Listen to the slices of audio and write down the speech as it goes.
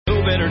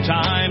better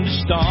time to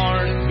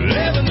start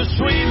living the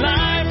sweet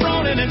life,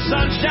 rolling in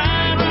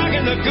sunshine,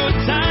 rocking the good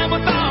time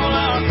with all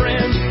our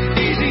friends.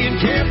 Easy and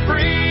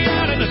carefree,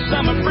 out in the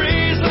summer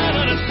breeze,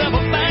 learning a simple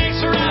thanks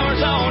for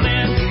hours on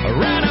end.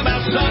 Around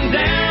about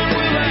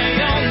sundown, we lay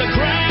on the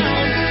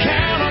ground,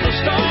 count on the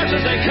stars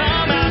as they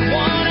come out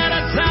one at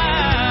a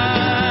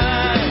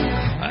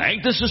time.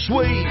 Ain't this a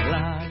sweet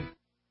life?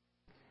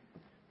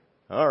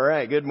 All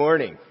right, good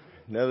morning.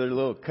 Another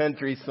little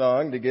country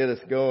song to get us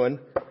going.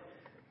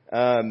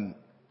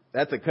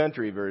 That's a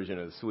country version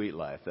of Sweet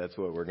Life. That's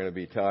what we're going to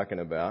be talking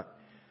about.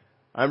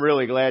 I'm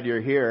really glad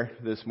you're here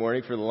this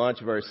morning for the launch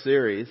of our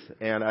series.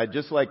 And I'd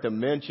just like to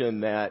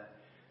mention that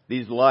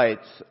these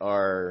lights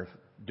are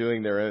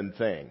doing their own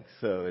thing.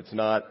 So it's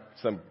not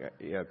some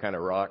kind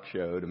of rock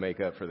show to make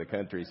up for the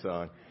country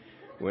song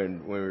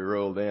when we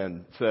rolled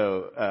in.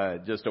 So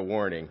just a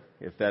warning,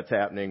 if that's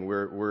happening,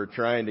 we're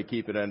trying to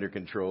keep it under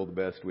control the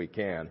best we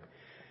can.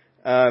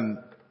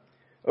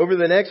 Over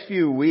the next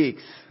few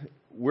weeks,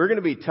 we're going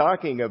to be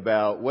talking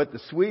about what the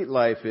sweet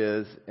life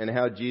is and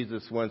how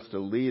Jesus wants to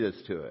lead us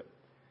to it.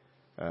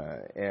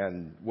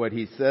 And what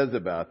he says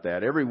about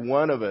that. Every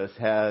one of us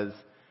has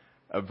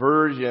a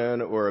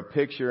version or a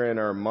picture in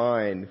our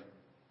mind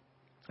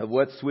of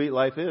what sweet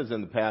life is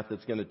and the path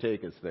that's going to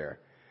take us there.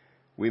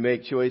 We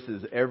make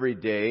choices every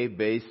day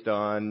based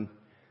on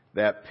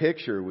that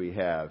picture we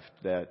have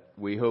that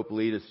we hope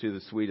lead us to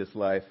the sweetest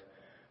life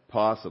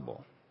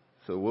possible.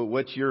 So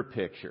what's your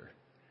picture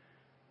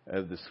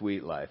of the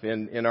sweet life?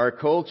 In our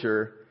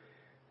culture,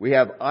 we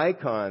have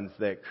icons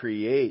that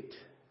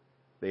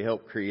they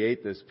help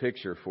create this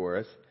picture for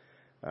us.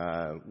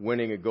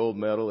 Winning a gold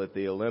medal at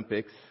the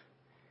Olympics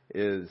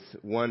is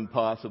one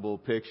possible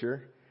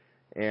picture.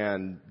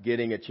 And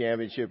getting a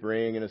championship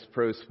ring in a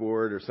pro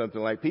sport or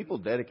something like, people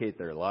dedicate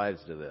their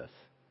lives to this.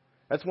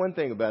 That's one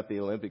thing about the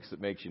Olympics that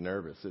makes you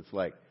nervous. It's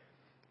like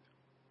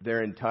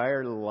their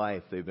entire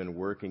life they've been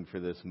working for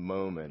this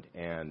moment,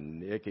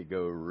 and it could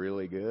go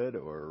really good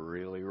or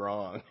really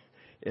wrong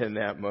in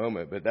that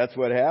moment. But that's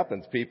what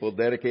happens. People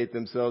dedicate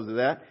themselves to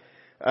that.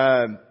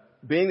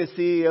 Being the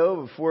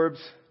CEO of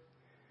Forbes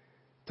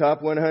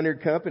Top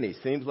 100 company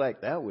seems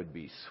like that would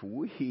be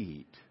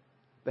sweet.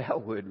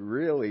 That would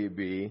really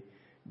be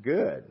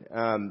good.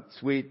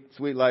 Sweet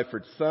life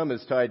for some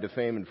is tied to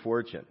fame and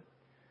fortune,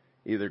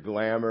 either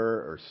glamour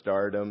or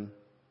stardom.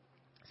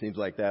 Seems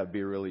like that would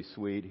be really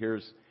sweet.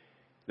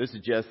 This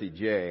is Jessie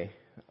J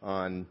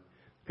on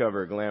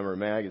cover of Glamour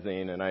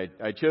magazine, and I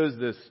chose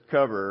this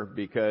cover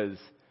because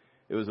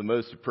it was the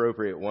most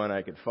appropriate one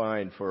I could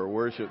find for a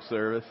worship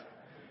service.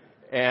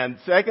 And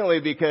secondly,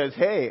 because,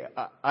 hey,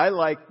 I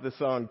like the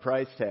song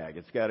Price Tag.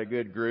 It's got a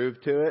good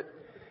groove to it.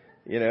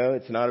 You know,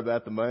 it's not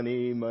about the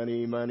money,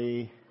 money,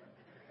 money.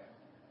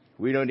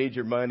 We don't need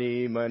your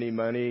money, money,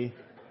 money.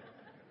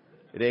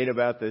 It ain't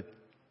about the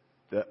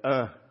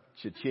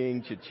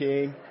cha-ching,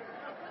 cha-ching.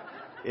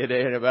 It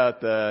ain't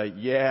about the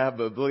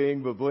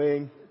ba-bling,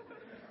 ba-bling.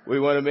 We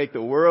want to make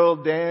the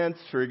world dance.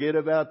 Forget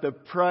about the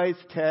price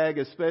tag,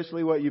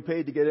 especially what you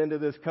paid to get into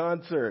this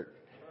concert.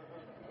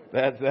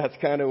 That's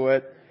kind of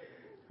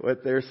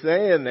what they're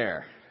saying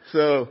there.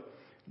 So,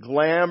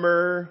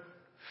 glamour,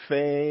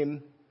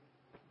 fame,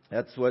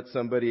 that's what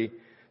some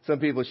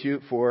people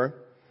shoot for.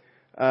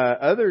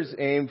 Others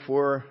aim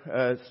for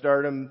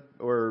stardom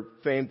or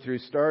fame through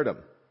stardom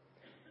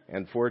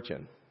and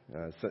fortune.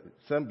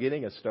 Some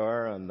getting a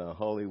star on the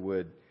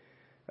Hollywood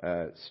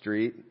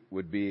street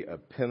would be a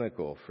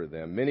pinnacle for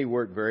them. Many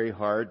work very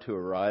hard to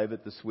arrive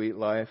at the sweet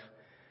life,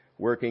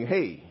 working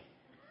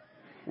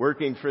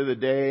for the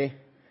day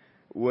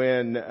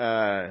when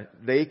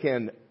they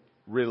can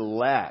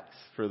relax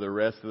for the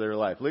rest of their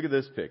life. Look at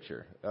this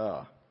picture.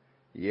 Oh,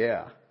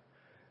 yeah,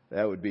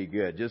 that would be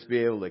good. Just be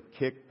able to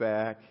kick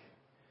back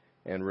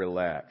and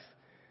relax.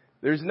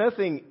 There's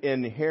nothing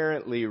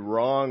inherently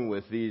wrong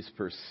with these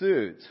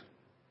pursuits,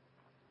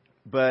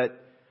 but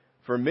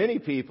for many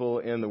people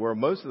in the world,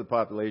 most of the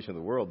population of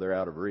the world, they're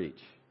out of reach.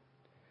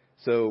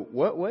 So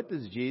what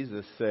does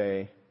Jesus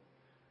say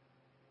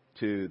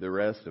to the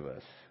rest of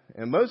us?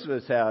 And most of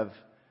us have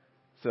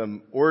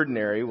some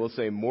ordinary, we'll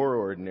say more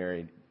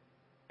ordinary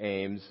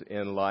aims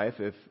in life.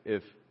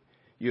 If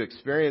you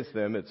experience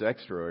them, it's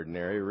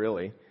extraordinary,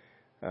 really.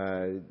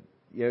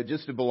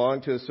 Just to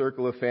belong to a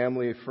circle of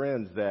family of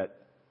friends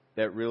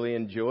that really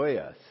enjoy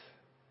us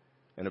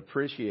and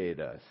appreciate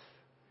us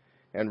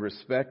and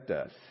respect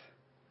us.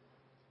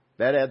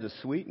 That adds a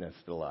sweetness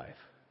to life.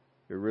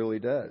 It really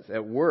does.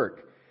 At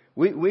work,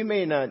 we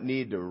may not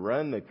need to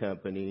run the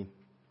company,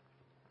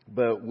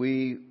 but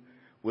we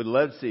would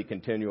love to see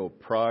continual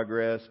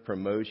progress,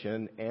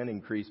 promotion, and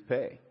increased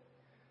pay.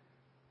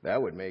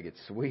 That would make it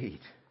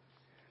sweet.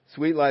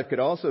 Sweet life could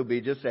also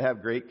be just to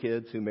have great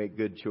kids who make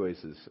good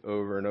choices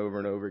over and over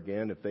and over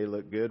again. If they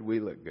look good,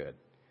 we look good.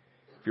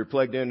 If you're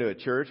plugged into a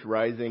church,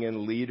 rising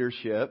in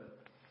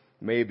leadership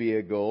may be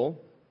a goal.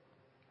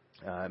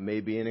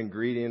 May be an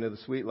ingredient of the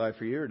sweet life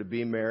for you, or to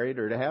be married,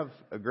 or to have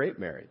a great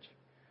marriage.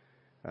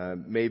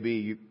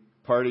 Maybe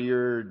part of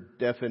your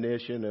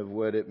definition of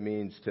what it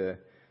means to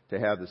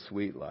have the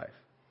sweet life.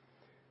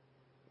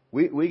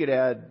 We could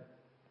add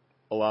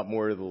a lot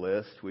more to the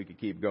list. We could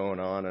keep going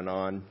on and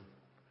on.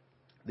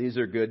 These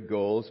are good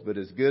goals, but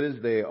as good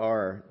as they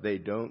are, they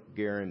don't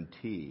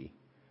guarantee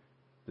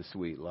the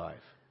sweet life.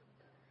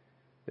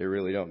 They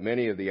really don't.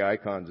 Many of the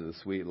icons of the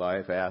sweet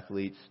life,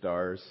 athletes,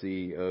 stars,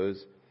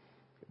 CEOs,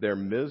 they're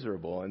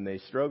miserable and they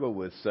struggle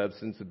with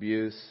substance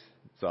abuse.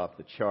 It's off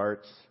the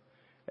charts.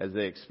 As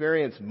they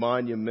experience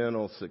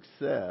monumental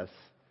success,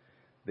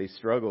 they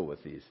struggle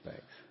with these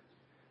things.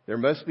 There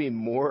must be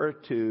more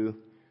to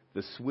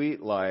the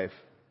sweet life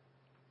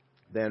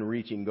than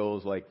reaching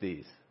goals like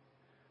these.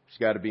 There's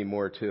got to be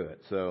more to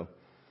it. So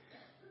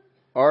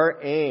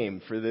our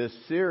aim for this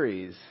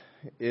series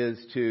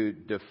is to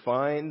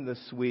define the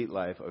sweet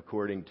life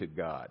according to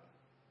God.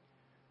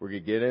 We're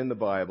going to get in the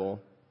Bible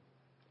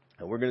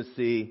and we're going to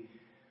see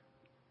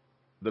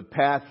the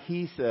path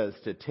He says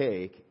to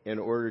take in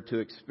order to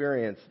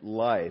experience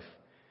life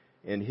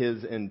in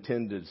His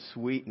intended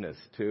sweetness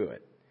to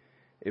it.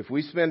 If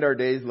we spend our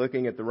days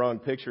looking at the wrong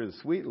picture of the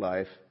sweet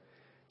life,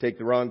 take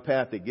the wrong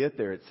path to get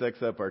there, it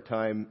sucks up our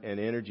time and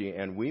energy,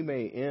 and we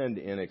may end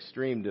in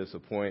extreme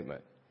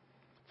disappointment.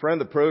 A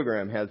friend of the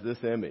program has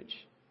this image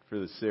for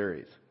the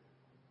series.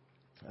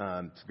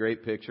 It's a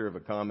great picture of a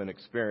common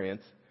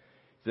experience.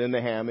 He's in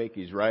the hammock.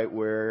 He's right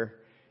where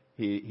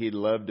he'd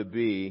love to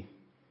be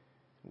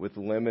with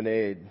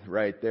lemonade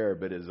right there,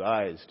 but his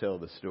eyes tell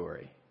the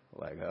story.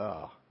 Like,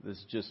 oh, this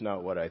is just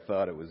not what I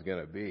thought it was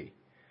going to be.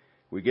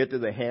 We get to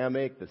the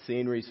hammock. The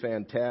scenery's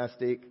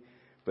fantastic,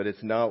 but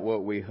it's not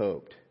what we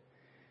hoped.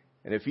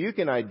 And if you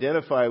can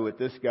identify with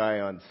this guy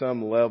on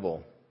some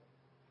level,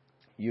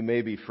 you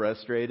may be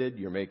frustrated.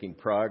 You're making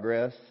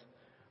progress.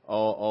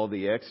 All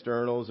the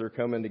externals are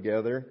coming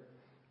together,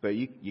 but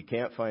you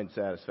can't find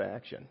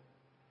satisfaction.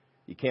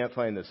 You can't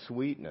find the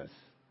sweetness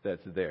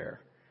that's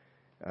there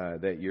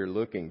that you're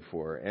looking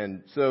for.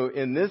 And so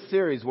in this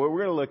series, what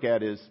we're going to look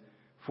at is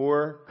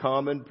 4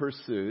 common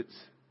pursuits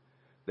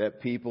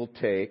that people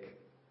take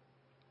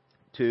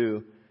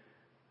to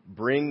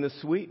bring the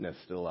sweetness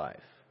to life.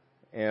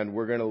 And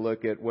we're going to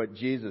look at what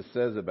Jesus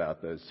says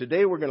about those.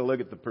 Today we're going to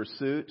look at the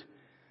pursuit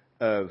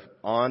of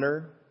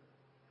honor,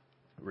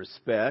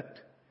 respect,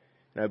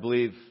 and I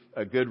believe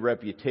a good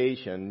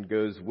reputation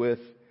goes with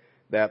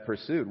that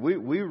pursuit.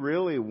 We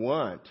really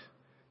want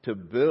to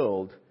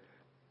build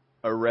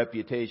a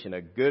reputation,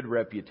 a good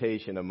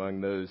reputation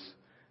among those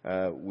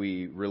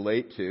we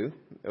relate to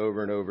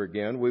over and over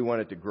again. We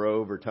want it to grow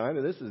over time,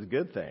 and this is a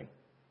good thing.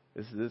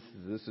 This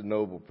is a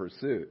noble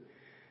pursuit.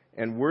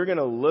 And we're going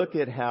to look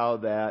at how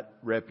that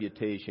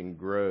reputation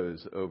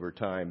grows over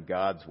time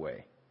God's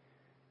way.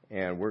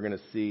 And we're going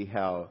to see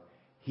how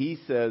He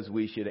says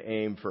we should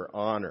aim for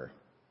honor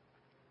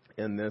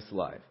in this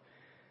life.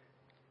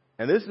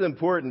 And this is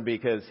important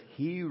because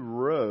He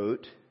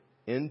wrote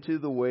into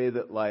the way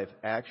that life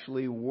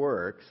actually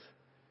works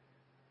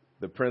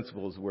the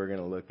principles we're going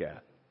to look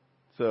at.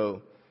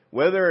 So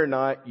whether or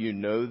not you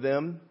know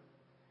them,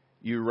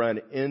 you run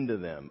into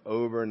them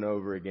over and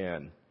over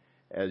again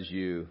as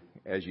you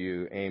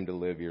aim to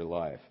live your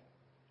life.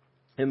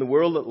 In the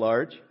world at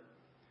large,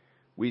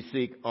 we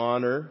seek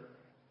honor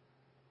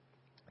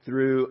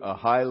through a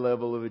high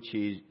level of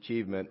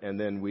achievement, and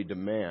then we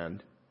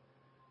demand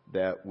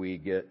that we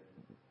get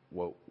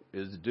what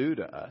is due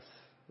to us.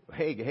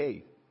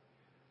 Hey,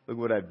 look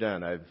what I've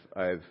done.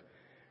 I've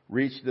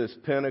reached this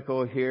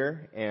pinnacle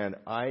here, and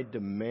I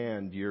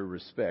demand your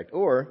respect.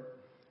 Or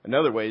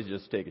another way is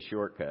just take a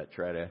shortcut,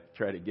 try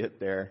to get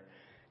there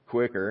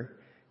quicker,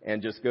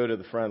 and just go to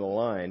the front of the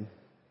line.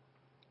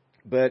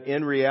 But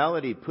in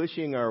reality,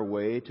 pushing our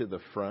way to the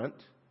front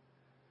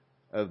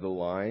of the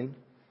line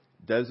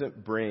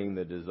doesn't bring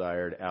the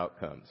desired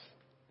outcomes.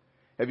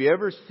 Have you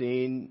ever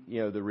seen,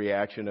 the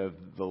reaction of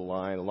the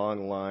line, a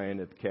long line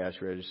at the cash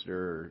register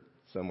or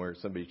somewhere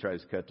somebody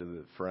tries to cut to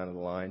the front of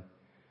the line,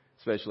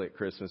 especially at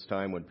Christmas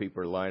time when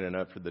people are lining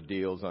up for the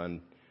deals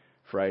on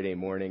Friday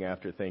morning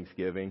after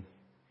Thanksgiving?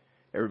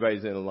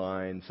 Everybody's in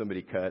line,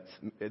 somebody cuts.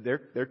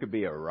 There could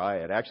be a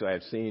riot. Actually,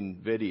 I've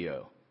seen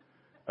video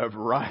of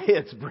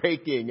riots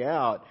breaking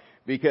out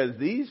because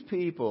these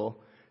people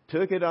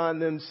took it on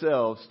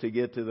themselves to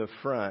get to the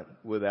front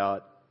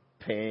without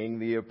paying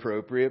the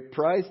appropriate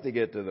price to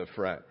get to the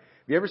front.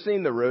 Have you ever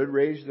seen the road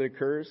rage that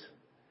occurs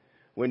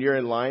when you're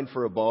in line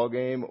for a ball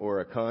game or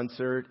a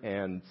concert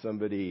and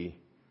somebody,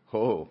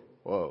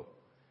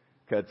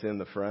 cuts in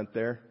the front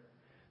there?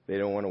 They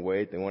don't want to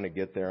wait. They want to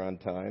get there on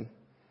time.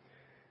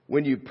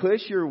 When you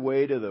push your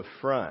way to the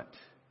front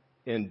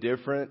in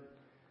different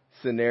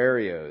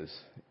scenarios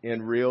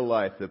in real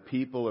life, the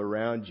people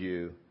around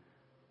you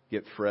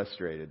get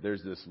frustrated.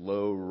 There's this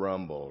low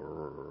rumble.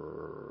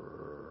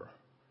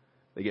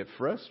 They get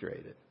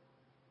frustrated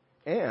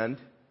and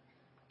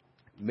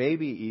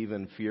maybe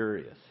even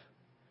furious.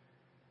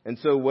 And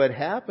so what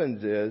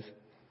happens is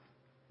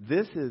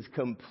this is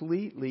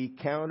completely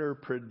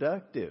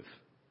counterproductive.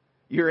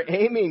 You're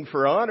aiming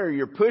for honor.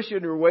 You're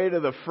pushing your way to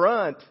the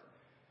front,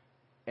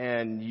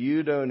 and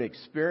you don't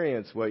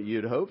experience what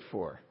you'd hoped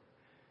for.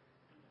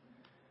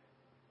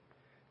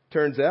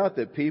 Turns out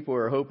that people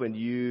are hoping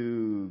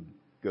you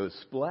go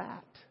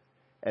splat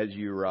as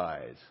you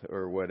rise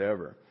or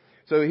whatever.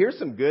 So here's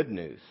some good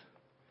news.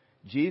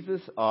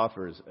 Jesus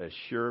offers a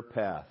sure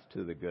path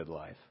to the good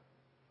life.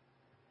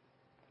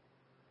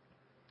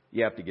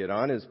 You have to get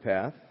on his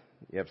path.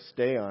 You have to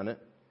stay on it.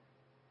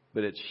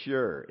 But it's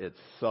sure. It's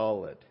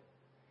solid.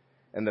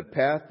 And the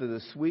path to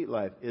the sweet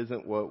life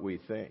isn't what we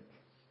think.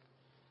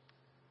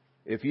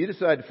 If you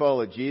decide to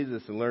follow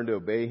Jesus and learn to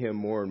obey him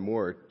more and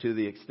more, to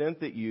the extent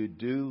that you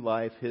do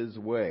life his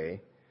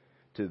way,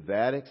 to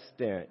that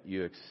extent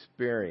you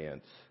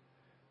experience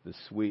the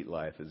sweet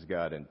life as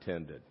God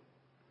intended.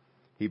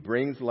 He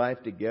brings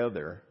life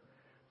together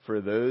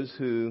for those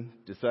who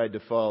decide to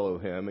follow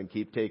him and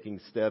keep taking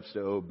steps to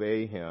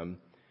obey him,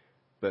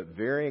 but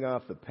veering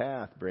off the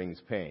path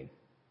brings pain.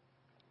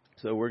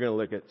 So we're going to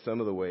look at some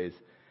of the ways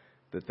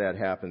that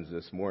happens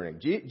this morning.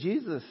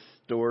 Jesus'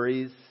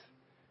 stories,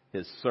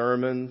 his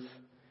sermons,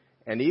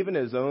 and even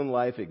his own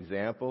life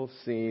examples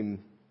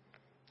seem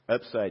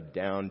upside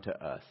down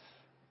to us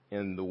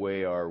in the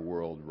way our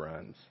world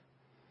runs.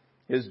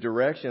 His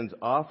directions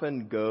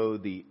often go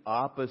the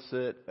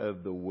opposite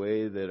of the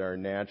way that our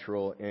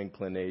natural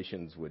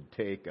inclinations would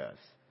take us.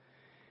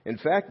 In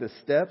fact, the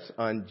steps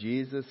on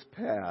Jesus'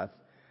 path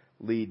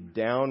lead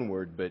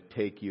downward but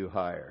take you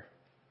higher.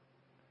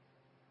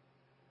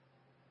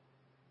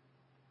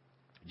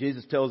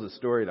 Jesus tells a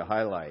story to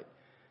highlight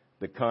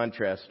the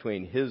contrast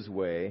between his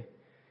way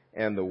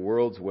and the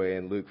world's way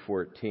in Luke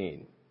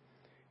 14.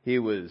 He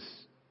was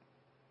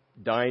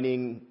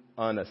dining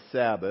on a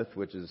Sabbath,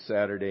 which is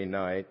Saturday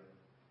night,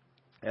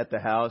 at the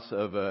house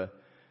of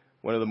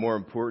one of the more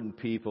important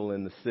people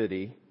in the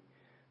city,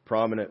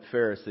 prominent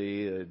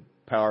Pharisee, a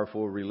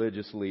powerful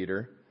religious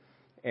leader.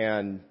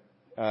 And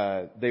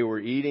they were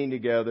eating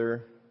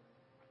together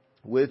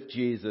with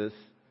Jesus.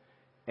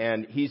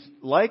 And he's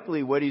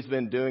likely what he's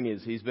been doing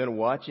is he's been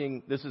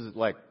watching. This is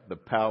like the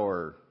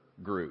power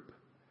group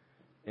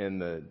in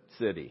the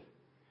city.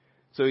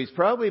 So he's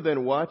probably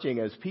been watching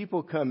as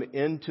people come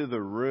into the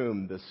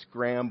room, the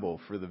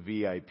scramble for the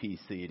VIP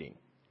seating.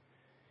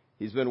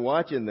 He's been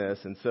watching this,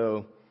 and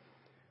so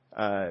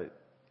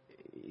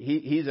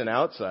he's an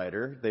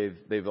outsider.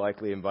 They've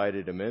likely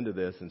invited him into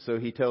this, and so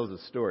he tells a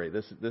story.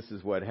 This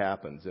is what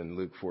happens in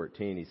Luke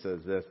 14. He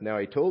says this: "Now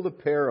he told a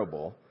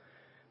parable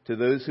to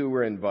those who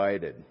were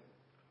invited,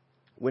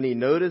 when he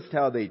noticed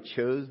how they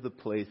chose the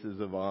places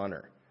of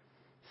honor,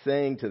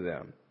 saying to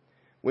them,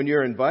 'When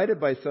you're invited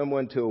by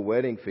someone to a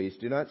wedding feast,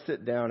 do not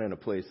sit down in a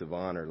place of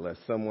honor,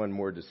 lest someone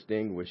more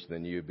distinguished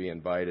than you be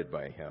invited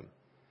by him.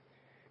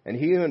 And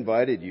he who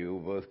invited you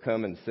will both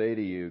come and say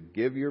to you,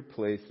 give your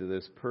place to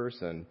this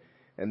person,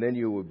 and then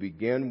you will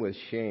begin with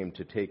shame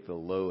to take the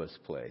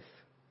lowest place.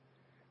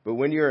 But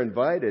when you're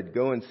invited,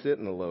 go and sit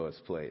in the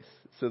lowest place,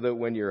 so that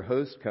when your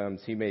host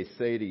comes, he may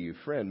say to you,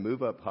 friend,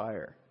 move up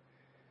higher.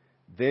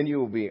 Then you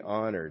will be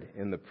honored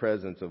in the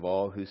presence of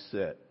all who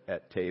sit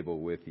at table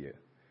with you.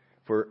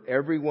 For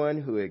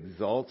everyone who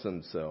exalts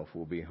himself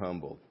will be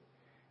humbled,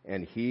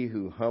 and he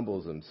who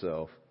humbles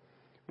himself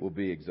will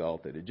be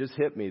exalted." It just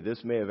hit me.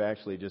 This may have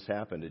actually just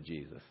happened to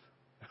Jesus.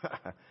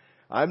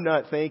 I'm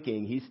not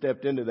thinking he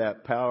stepped into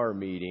that power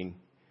meeting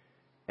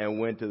and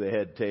went to the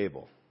head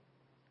table.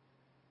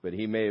 But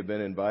he may have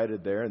been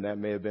invited there, and that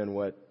may have been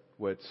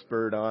what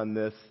spurred on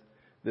this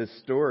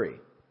story.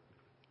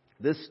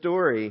 This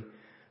story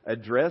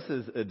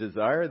addresses a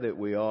desire that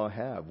we all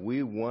have.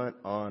 We want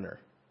honor.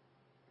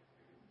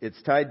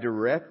 It's tied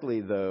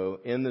directly, though,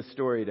 in the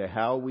story to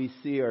how we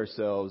see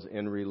ourselves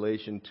in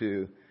relation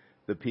to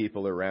the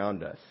people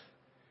around us.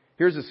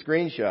 Here's a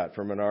screenshot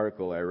from an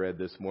article I read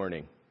this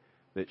morning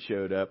that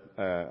showed up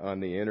on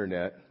the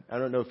internet. I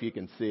don't know if you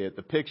can see it.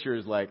 The picture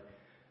is like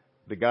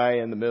the guy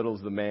in the middle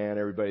is the man.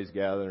 Everybody's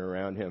gathering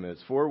around him. And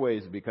it's 4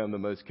 ways to become the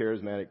most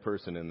charismatic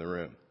person in the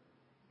room.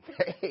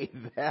 Hey,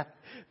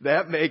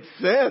 that makes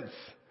sense.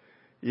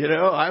 You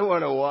know, I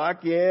want to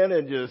walk in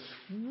and just,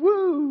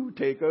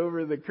 take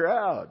over the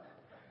crowd.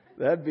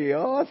 That'd be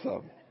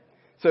awesome.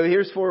 So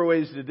here's 4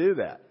 ways to do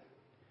that,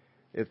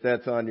 if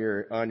that's on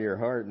your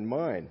heart and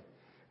mind.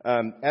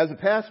 As a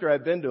pastor,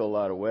 I've been to a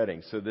lot of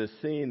weddings. So this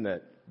scene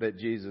that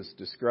Jesus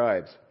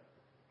describes,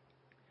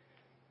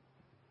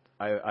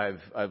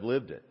 I've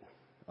lived it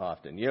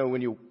often. You know,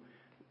 when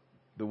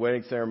the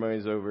wedding ceremony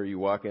is over, you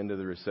walk into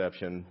the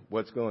reception,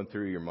 what's going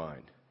through your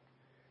mind?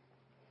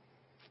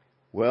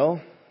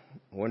 Well,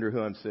 I wonder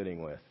who I'm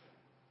sitting with.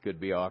 Could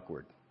be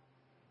awkward.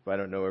 If I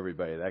don't know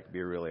everybody, that could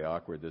be really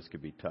awkward. This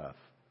could be tough.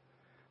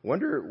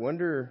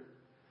 Wonder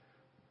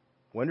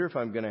if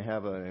I'm going to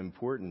have an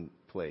important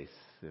place,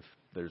 if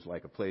there's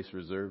like a place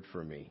reserved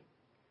for me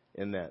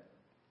in that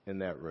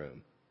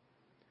room.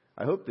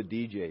 I hope the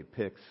DJ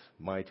picks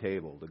my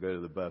table to go to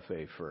the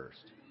buffet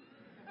first.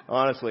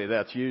 Honestly,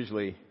 that's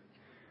usually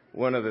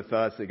one of the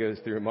thoughts that goes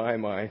through my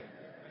mind.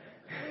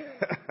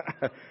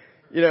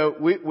 You know,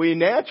 we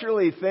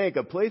naturally think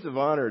a place of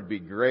honor would be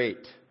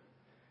great.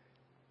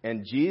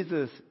 And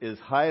Jesus is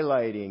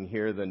highlighting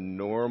here the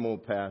normal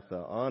path to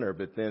honor,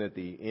 but then at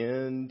the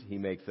end, he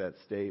makes that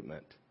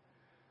statement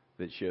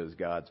that shows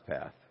God's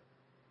path.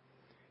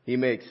 he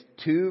makes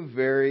two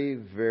very,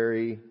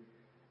 very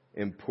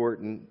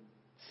important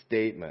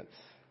statements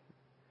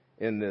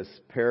in this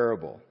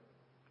parable.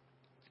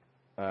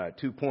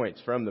 2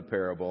 points from the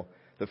parable.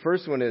 The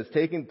first one is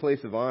taking the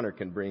place of honor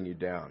can bring you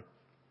down.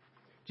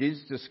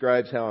 Jesus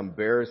describes how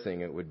embarrassing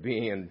it would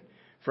be in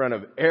front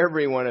of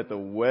everyone at the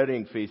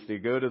wedding feast to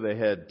go to the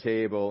head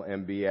table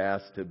and be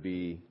asked to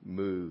be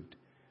moved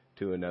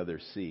to another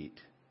seat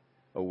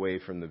away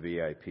from the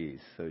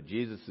VIPs. So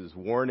Jesus is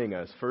warning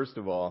us, first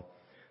of all,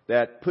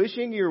 that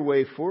pushing your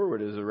way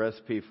forward is a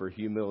recipe for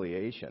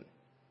humiliation.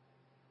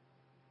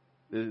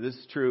 This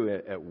is true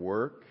at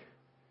work,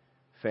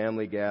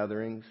 family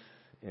gatherings,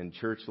 in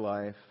church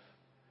life.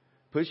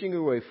 Pushing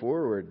your way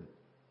forward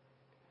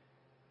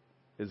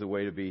is a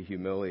way to be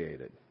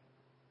humiliated.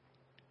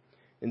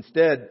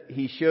 Instead,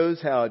 he shows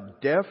how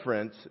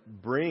deference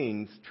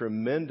brings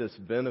tremendous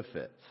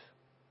benefits.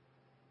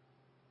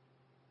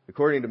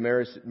 According to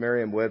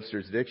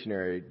Merriam-Webster's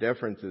dictionary,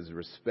 deference is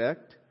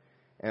respect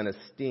and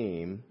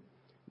esteem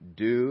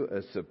due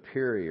a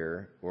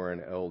superior or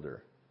an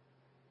elder.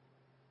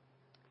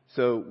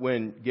 So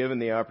when given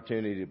the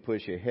opportunity to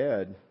push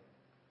ahead,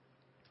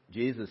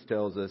 Jesus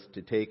tells us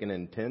to take an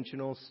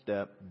intentional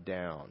step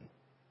down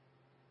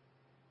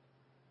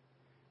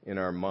in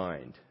our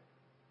mind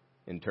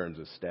in terms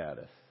of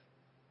status.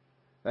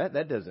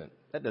 That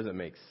doesn't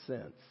make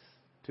sense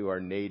to our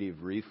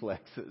native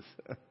reflexes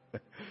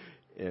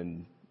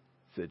in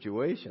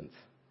situations.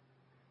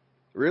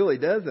 It really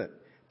doesn't.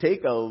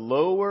 Take a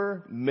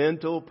lower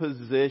mental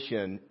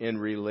position in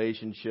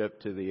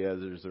relationship to the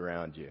others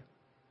around you.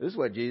 This is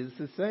what Jesus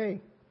is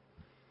saying.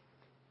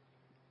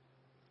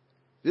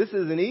 This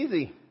isn't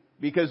easy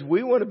because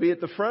we want to be at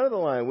the front of the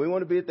line. We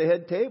want to be at the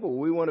head table.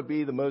 We want to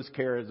be the most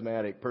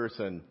charismatic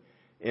person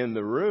in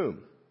the room.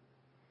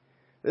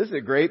 This is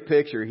a great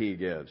picture he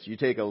gives. You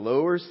take a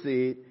lower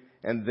seat,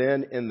 and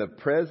then in the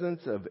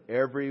presence of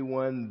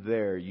everyone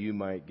there, you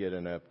might get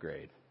an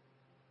upgrade.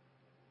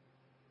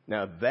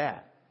 Now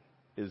that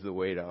is the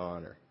way to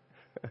honor.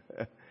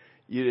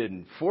 You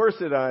didn't force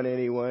it on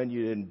anyone.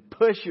 You didn't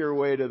push your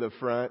way to the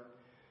front.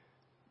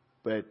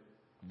 But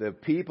the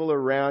people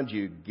around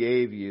you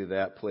gave you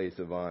that place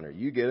of honor.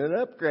 You get an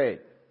upgrade.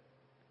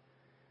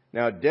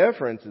 Now,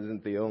 deference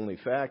isn't the only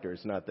factor.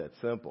 It's not that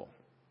simple.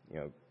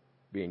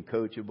 Being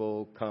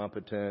coachable,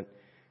 competent,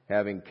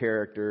 having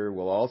character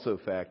will also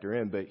factor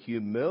in. But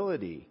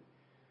humility,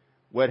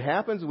 what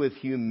happens with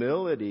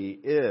humility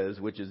is,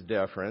 which is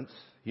deference,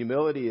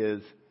 humility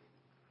is,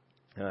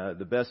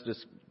 the best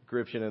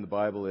description in the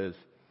Bible is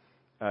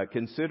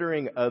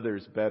considering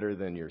others better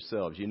than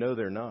yourselves. You know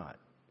they're not.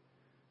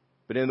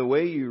 But in the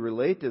way you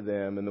relate to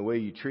them and the way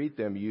you treat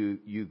them,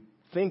 you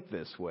think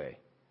this way.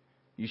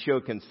 You show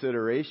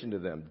consideration to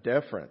them,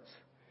 deference.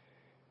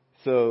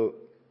 So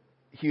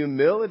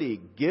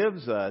humility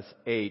gives us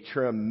a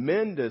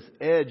tremendous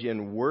edge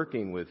in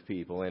working with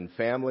people, in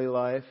family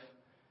life,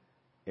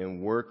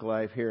 in work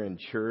life, here in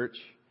church.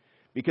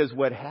 Because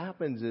what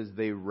happens is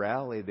they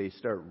rally, they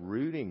start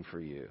rooting for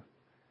you.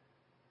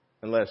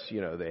 Unless,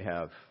 they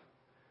have,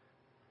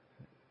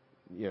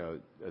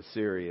 a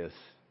serious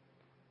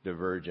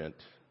divergent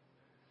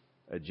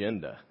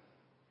agenda.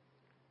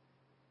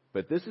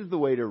 But this is the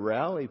way to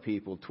rally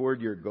people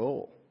toward your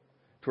goal,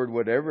 toward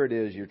whatever it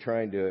is you're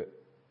trying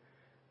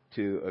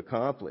to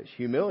accomplish.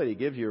 Humility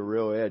gives you a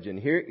real edge. And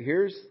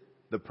here's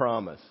the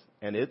promise,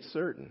 and it's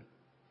certain.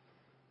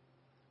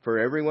 For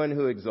everyone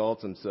who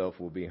exalts himself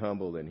will be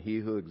humbled, and he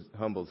who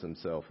humbles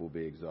himself will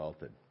be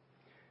exalted.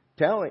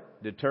 Talent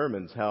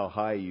determines how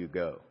high you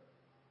go.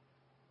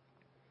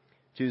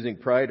 Choosing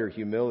pride or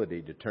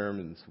humility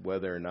determines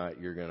whether or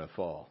not you're going to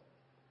fall.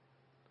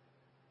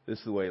 This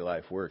is the way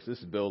life works. This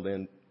is built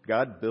in.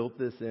 God built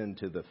this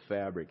into the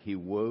fabric. He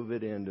wove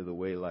it into the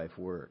way life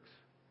works.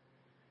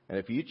 And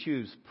if you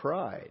choose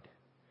pride,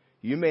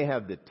 you may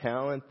have the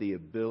talent, the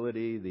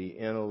ability, the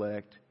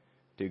intellect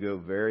to go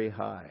very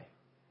high.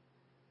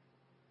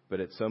 But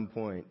at some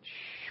point,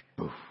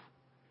 poof,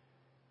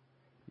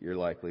 you're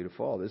likely to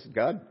fall. This is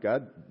God.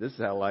 This is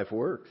how life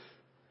works.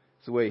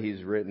 It's the way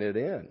He's written it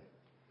in.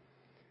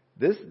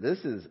 This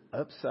is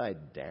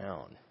upside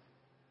down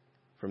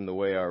from the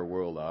way our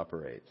world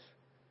operates.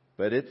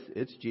 But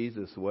it's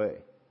Jesus' way.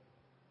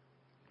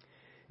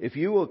 If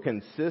you will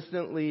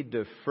consistently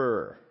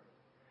defer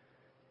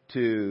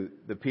to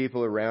the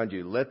people around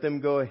you, let them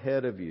go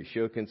ahead of you,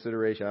 show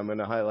consideration. I'm going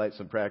to highlight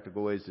some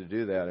practical ways to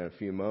do that in a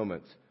few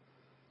moments.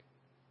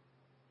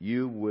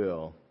 You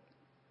will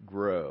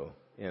grow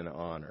in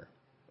honor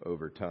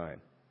over time.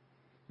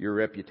 Your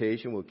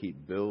reputation will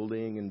keep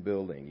building and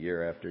building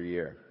year after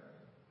year.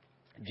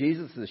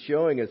 Jesus is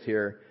showing us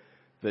here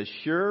the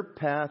sure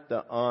path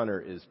to honor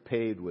is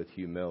paved with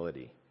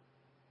humility.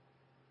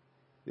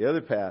 The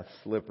other path's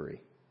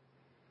slippery.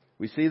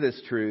 We see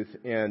this truth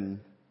in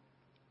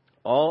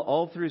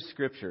all through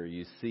Scripture.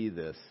 You see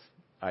this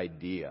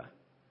idea.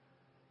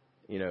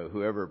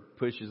 Whoever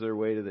pushes their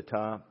way to the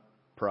top,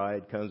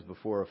 pride comes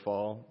before a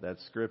fall.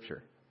 That's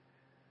Scripture.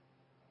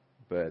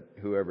 But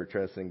whoever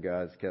trusts in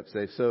God is kept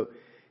safe. So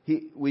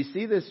We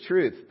see this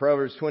truth.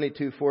 Proverbs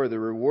 22:4, the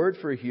reward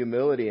for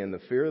humility and the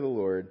fear of the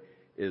Lord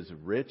is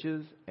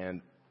riches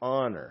and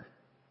honor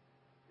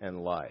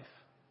and life.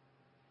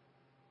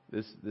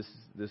 This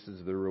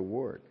is the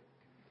reward.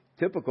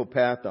 Typical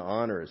path to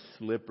honor is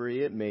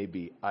slippery. It may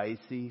be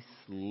icy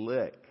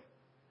slick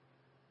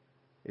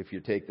if you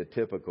take the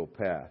typical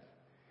path.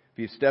 If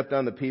you've stepped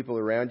on the people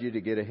around you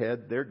to get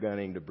ahead, they're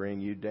gunning to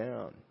bring you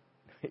down.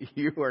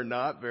 You are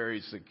not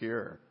very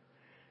secure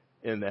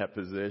in that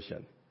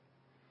position.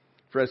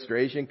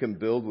 Frustration can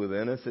build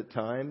within us at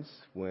times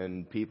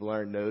when people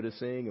aren't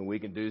noticing and we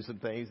can do some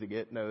things to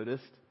get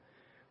noticed.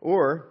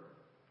 Or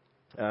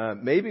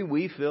maybe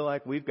we feel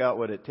like we've got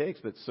what it takes,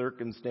 but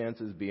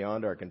circumstances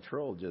beyond our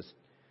control just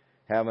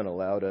haven't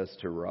allowed us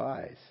to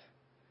rise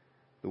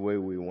the way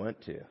we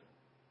want to.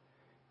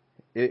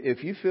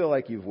 If you feel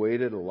like you've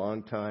waited a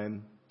long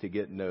time to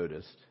get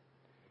noticed,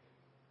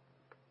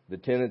 the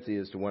tendency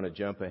is to want to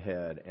jump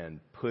ahead and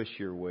push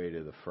your way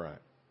to the front,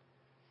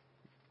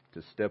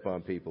 to step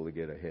on people to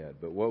get ahead.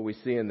 But what we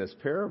see in this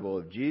parable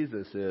of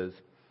Jesus is,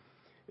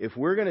 if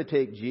we're going to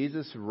take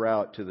Jesus'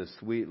 route to the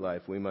sweet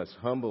life, we must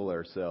humble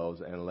ourselves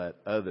and let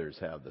others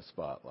have the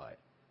spotlight.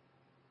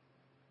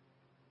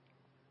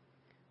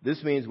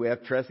 This means we have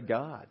to trust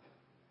God.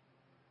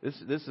 This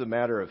is a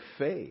matter of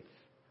faith.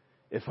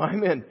 If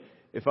I'm in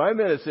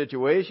a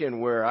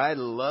situation where I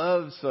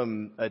love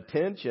some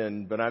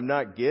attention, but I'm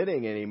not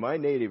getting any, my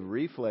native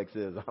reflex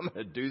is I'm going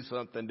to do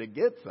something to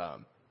get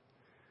some.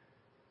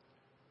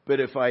 But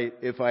if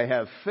I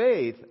have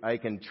faith, I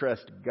can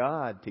trust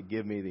God to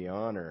give me the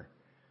honor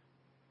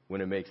when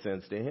it makes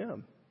sense to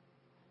Him.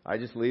 I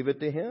just leave it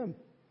to Him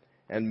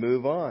and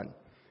move on.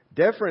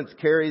 Deference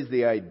carries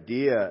the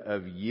idea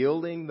of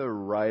yielding the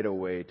right of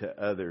way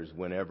to others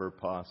whenever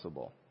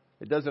possible.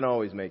 It doesn't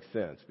always make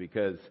sense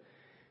because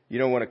you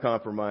don't want to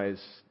compromise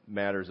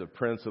matters of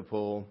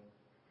principle.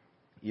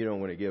 You don't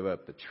want to give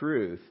up the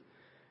truth.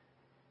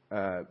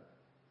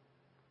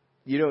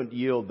 You don't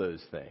yield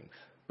those things.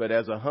 But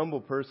as a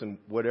humble person,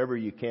 whatever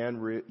you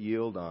can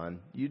yield on,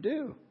 you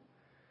do.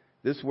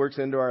 This works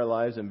into our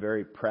lives in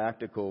very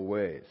practical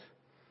ways.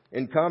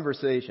 In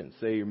conversations,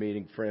 say you're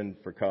meeting a friend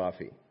for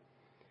coffee,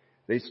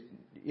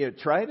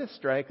 try to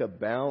strike a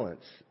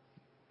balance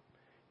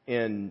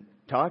in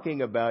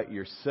talking about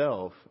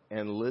yourself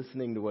and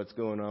listening to what's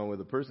going on with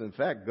the person. In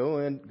fact, go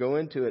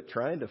into it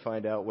trying to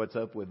find out what's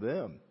up with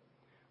them,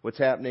 what's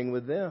happening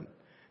with them.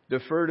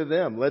 Defer to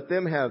them. Let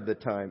them have the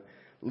time.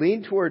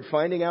 Lean toward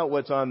finding out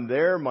what's on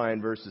their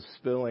mind versus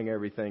spilling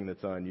everything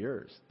that's on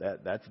yours.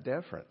 That's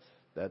deference.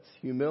 That's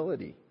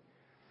humility.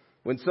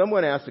 When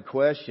someone asks a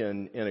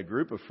question in a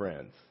group of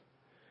friends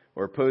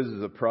or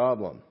poses a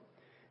problem,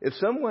 if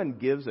someone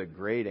gives a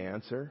great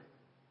answer,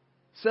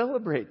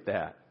 celebrate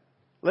that.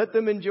 Let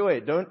them enjoy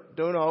it.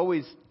 Don't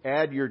always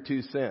add your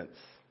 2 cents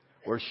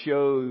or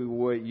show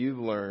what you've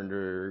learned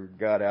or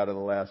got out of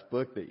the last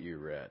book that you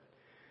read.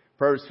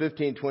 Proverbs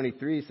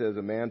 15:23 says,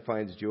 a man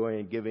finds joy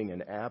in giving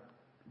an apt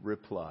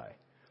reply.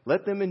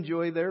 Let them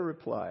enjoy their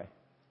reply.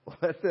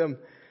 Let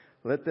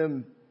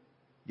them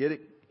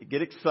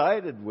get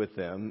excited with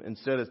them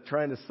instead of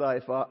trying to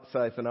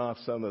siphon off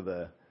some of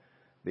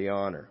the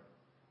honor.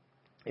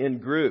 In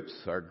groups,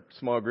 our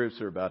small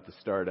groups are about to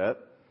start up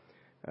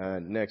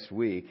next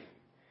week.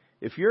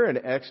 If you're an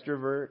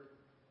extrovert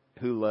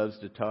who loves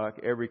to talk,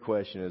 every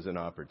question is an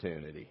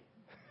opportunity.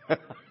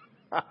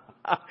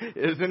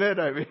 Isn't it?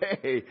 I mean,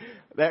 hey,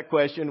 that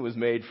question was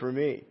made for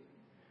me.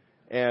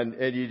 And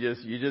you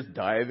just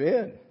dive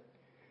in.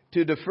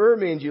 To defer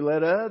means you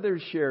let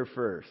others share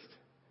first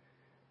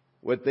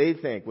what they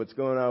think, what's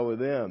going on with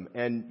them.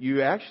 And you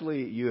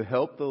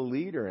help the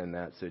leader in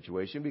that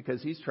situation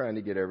because he's trying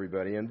to get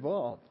everybody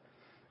involved.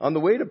 On the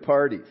way to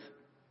parties,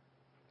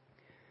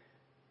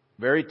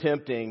 very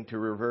tempting to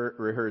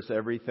rehearse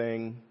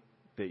everything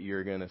that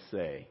you're going to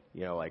say.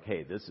 Like,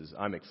 hey,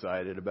 I'm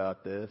excited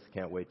about this.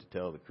 Can't wait to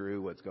tell the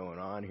crew what's going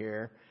on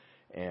here.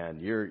 And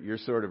you're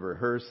sort of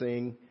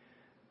rehearsing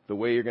the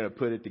way you're going to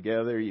put it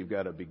together. You've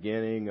got a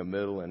beginning, a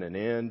middle, and an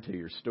end to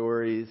your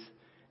stories.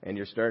 And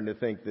you're starting to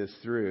think this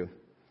through.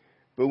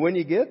 But when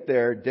you get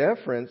there,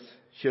 deference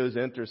shows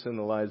interest in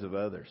the lives of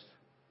others.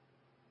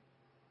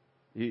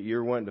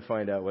 You're wanting to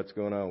find out what's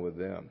going on with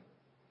them,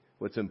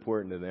 what's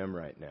important to them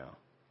right now,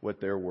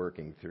 what they're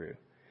working through.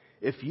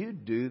 If you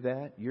do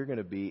that, you're going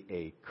to be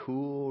a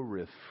cool,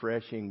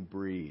 refreshing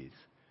breeze.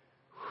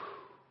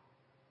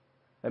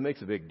 That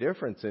makes a big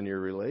difference in your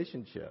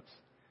relationships.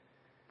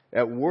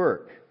 At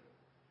work,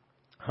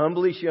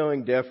 humbly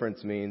showing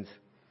deference means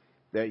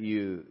that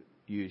you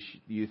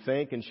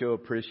thank and show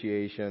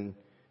appreciation.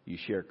 You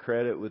share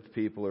credit with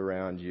people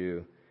around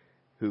you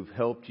who've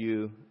helped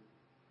you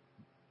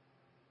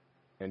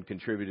and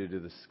contributed to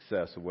the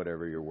success of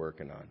whatever you're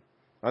working on.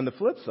 On the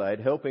flip side,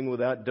 helping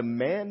without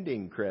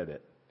demanding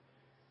credit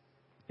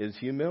is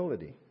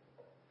humility.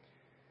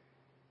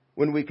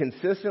 When we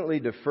consistently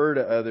defer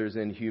to others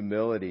in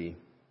humility,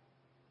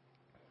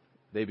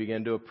 they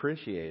begin to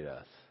appreciate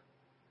us.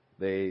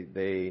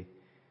 Their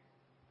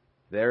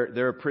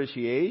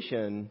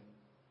appreciation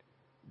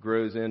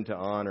grows into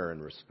honor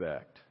and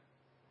respect.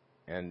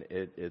 And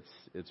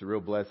it's a real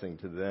blessing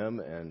to them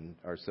and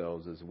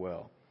ourselves as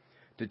well.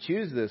 To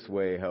choose this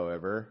way,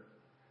 however,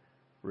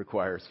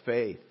 requires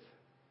faith.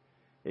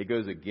 It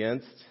goes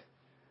against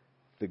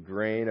the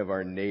grain of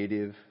our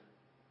native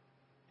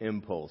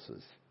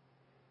impulses.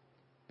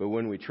 But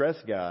when we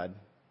trust God,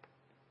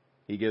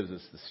 He gives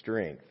us the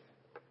strength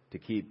to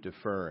keep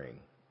deferring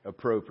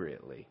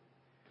appropriately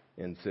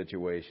in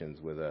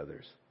situations with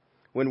others.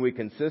 When we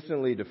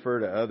consistently defer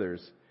to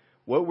others,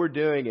 what we're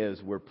doing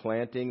is we're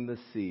planting the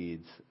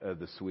seeds of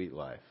the sweet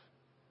life.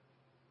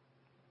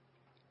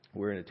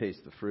 We're going to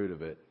taste the fruit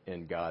of it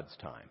in God's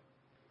time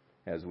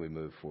as we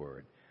move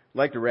forward. I'd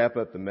like to wrap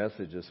up the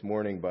message this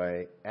morning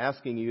by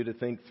asking you to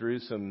think through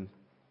some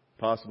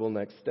possible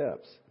next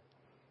steps.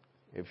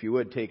 If you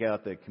would, take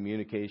out the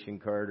communication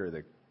card or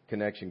the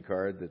connection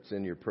card that's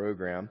in your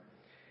program.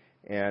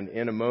 And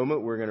in a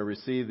moment, we're going to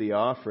receive the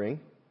offering.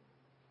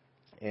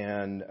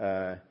 And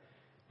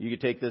you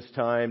could take this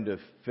time to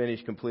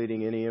finish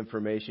completing any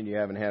information you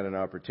haven't had an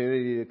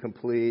opportunity to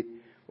complete,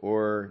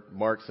 or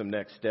mark some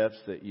next steps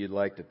that you'd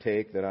like to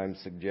take that I'm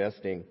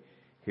suggesting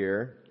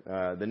here.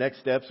 The next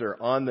steps are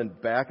on the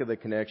back of the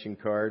connection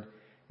card,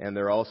 and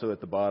they're also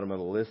at the bottom of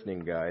the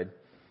listening guide.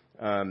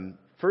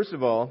 First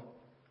of all,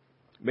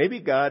 maybe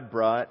God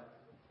brought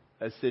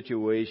a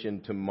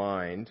situation to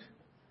mind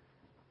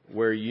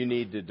where you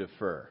need to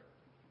defer.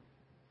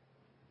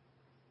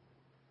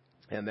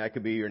 And that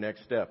could be your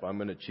next step. I'm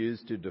going to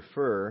choose to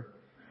defer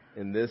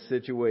in this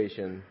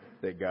situation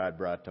that God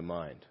brought to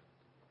mind.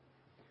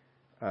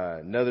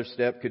 Another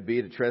step could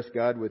be to trust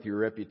God with your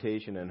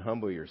reputation and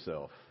humble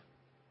yourself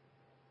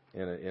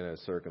in a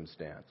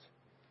circumstance.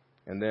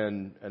 And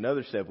then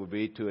another step would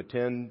be to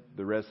attend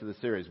the rest of the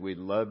series. We'd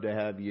love to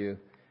have you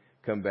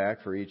come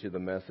back for each of the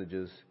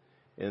messages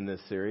in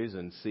this series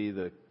and see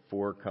the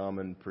 4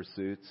 common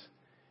pursuits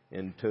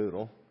in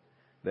total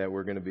that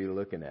we're going to be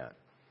looking at.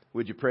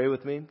 Would you pray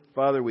with me?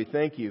 Father, we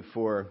thank you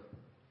for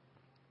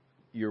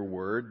your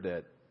word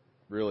that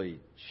really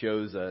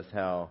shows us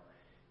how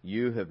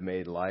you have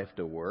made life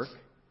to work.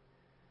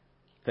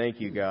 Thank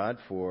you, God,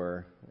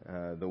 for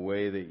the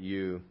way that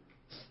you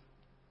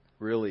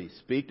really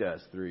speak to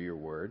us through your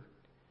word,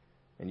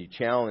 and you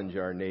challenge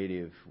our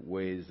native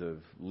ways of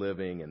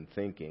living and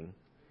thinking.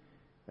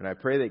 And I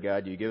pray that,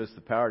 God, you give us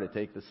the power to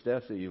take the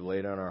steps that you've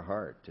laid on our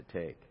heart to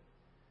take,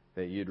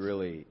 that you'd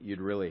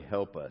really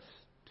help us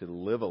to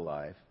live a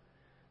life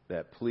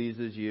that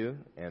pleases you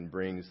and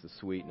brings the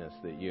sweetness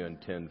that you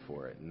intend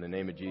for it. In the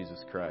name of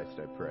Jesus Christ,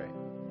 I pray.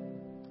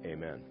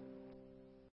 Amen.